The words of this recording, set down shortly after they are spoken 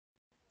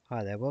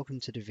Hi there, welcome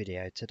to the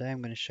video. Today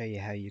I'm going to show you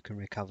how you can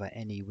recover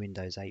any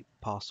Windows 8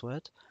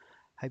 password.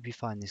 Hope you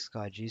find this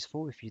guide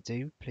useful. If you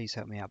do, please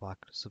help me out by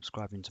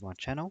subscribing to my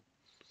channel.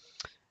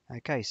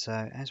 Okay, so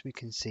as we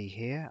can see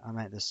here, I'm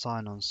at the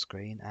sign on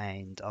screen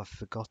and I've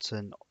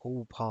forgotten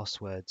all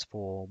passwords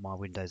for my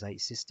Windows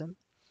 8 system.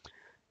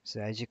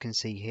 So as you can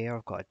see here,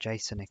 I've got a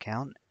JSON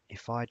account.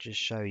 If I just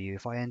show you,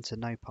 if I enter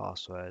no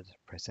password,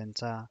 press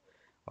enter,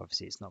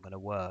 obviously it's not going to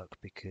work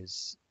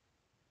because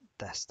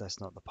that's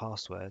not the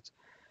password.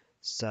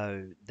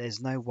 So there's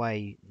no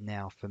way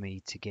now for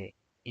me to get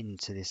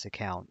into this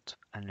account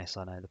unless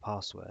I know the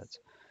password.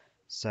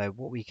 So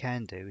what we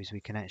can do is we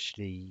can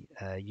actually,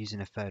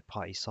 using a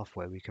third-party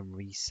software, we can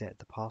reset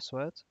the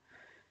password.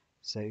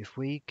 So if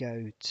we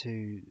go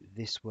to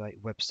this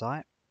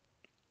website,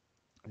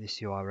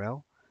 this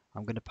URL,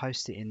 I'm going to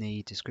post it in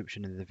the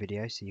description of the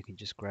video so you can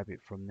just grab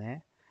it from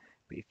there.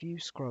 But if you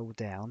scroll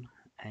down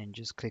and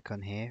just click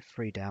on here,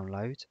 free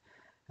download,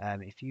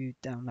 if you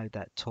download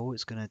that tool,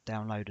 it's going to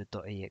download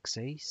a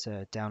 .exe.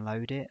 So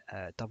download it,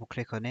 double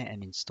click on it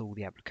and install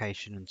the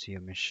application onto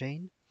your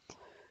machine.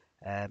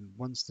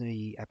 Once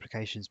the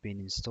application's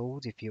been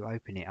installed, if you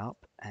open it up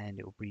and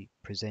it will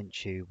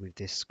present you with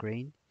this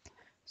screen.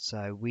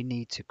 So we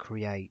need to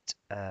create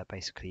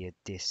basically a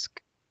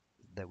disk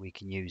that we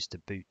can use to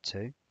boot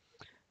to.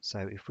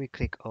 So if we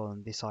click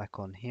on this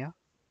icon here,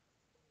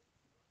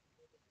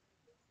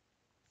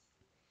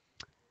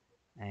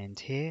 and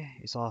here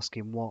it's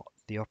asking what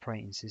the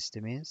operating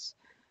system is.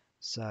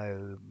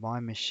 So my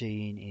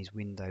machine is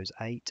Windows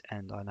 8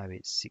 and I know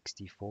it's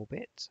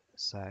 64-bit,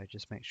 so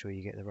just make sure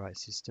you get the right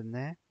system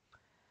there.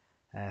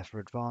 For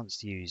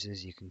advanced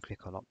users, you can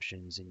click on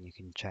options and you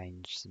can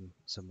change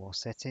some more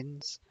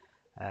settings,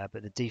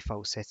 but the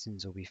default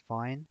settings will be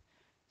fine.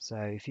 So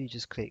if you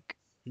just click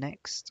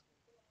next,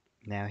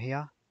 now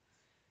here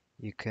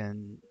you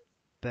can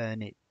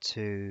burn it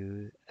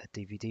to a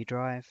DVD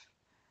drive.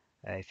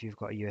 If you've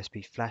got a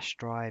USB flash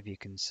drive, you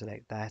can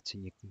select that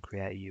and you can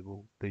create a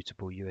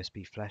bootable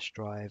USB flash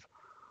drive,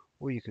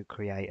 or you could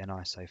create an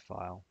ISO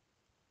file.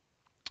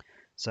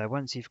 So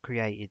once you've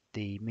created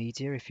the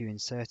media, if you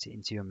insert it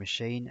into your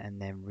machine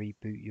and then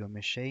reboot your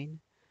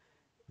machine.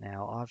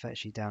 Now I've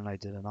actually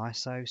downloaded an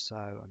ISO, so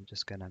I'm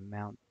just going to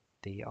mount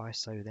the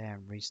ISO there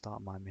and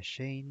restart my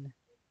machine.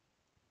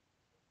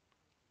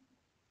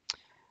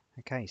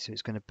 Okay, so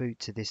it's going to boot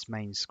to this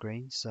main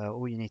screen. So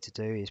all you need to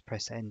do is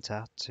press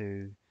enter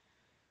to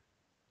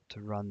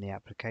run the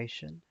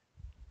application.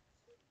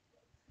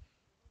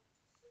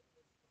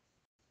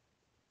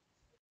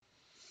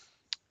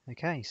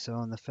 Okay, so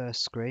on the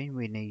first screen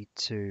we need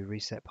to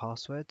reset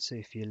password. So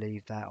if you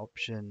leave that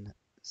option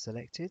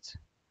selected,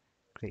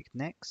 click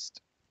next.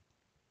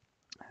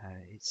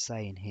 It's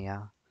saying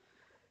here,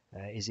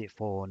 is it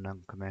for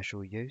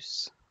non-commercial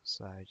use?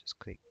 So just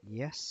click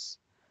yes.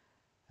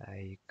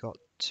 You've got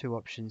two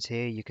options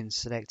here. You can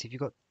select, if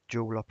you've got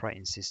dual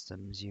operating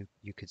systems, you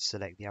could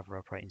select the other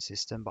operating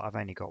system, but I've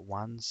only got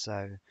one,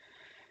 so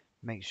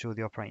make sure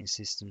the operating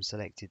system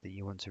selected that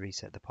you want to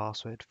reset the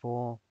password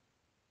for.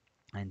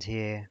 And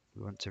here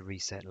we want to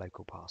reset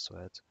local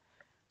password.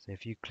 So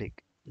if you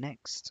click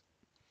next,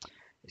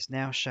 it's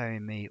now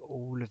showing me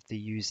all of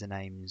the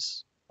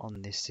usernames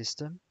on this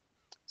system.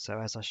 So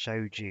as I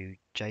showed you,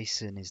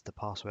 JSON is the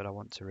password I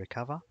want to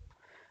recover.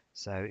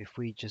 So if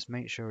we just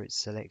make sure it's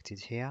selected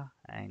here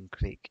and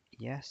click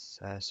yes,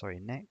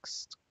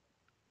 next.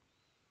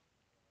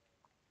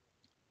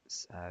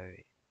 So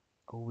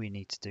all we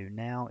need to do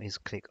now is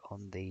click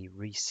on the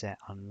reset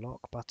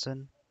unlock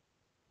button.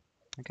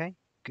 Okay,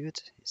 good.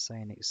 It's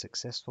saying it's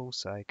successful,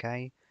 so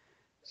okay.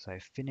 So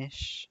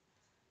finish.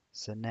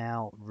 So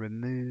now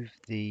remove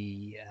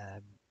the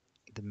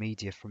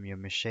media from your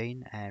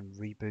machine and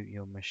reboot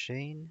your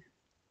machine.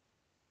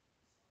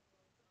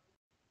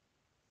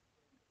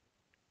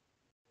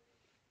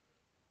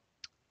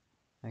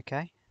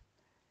 Okay.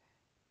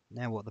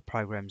 Now what the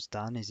program's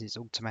done is it's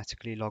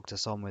automatically logged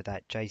us on with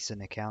that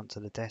JSON account to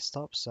the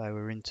desktop, so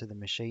we're into the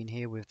machine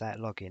here with that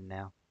login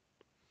now.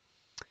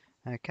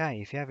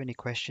 Okay, if you have any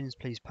questions,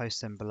 please post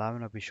them below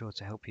and I'll be sure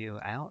to help you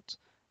out.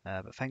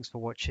 But thanks for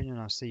watching and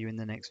I'll see you in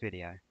the next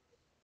video.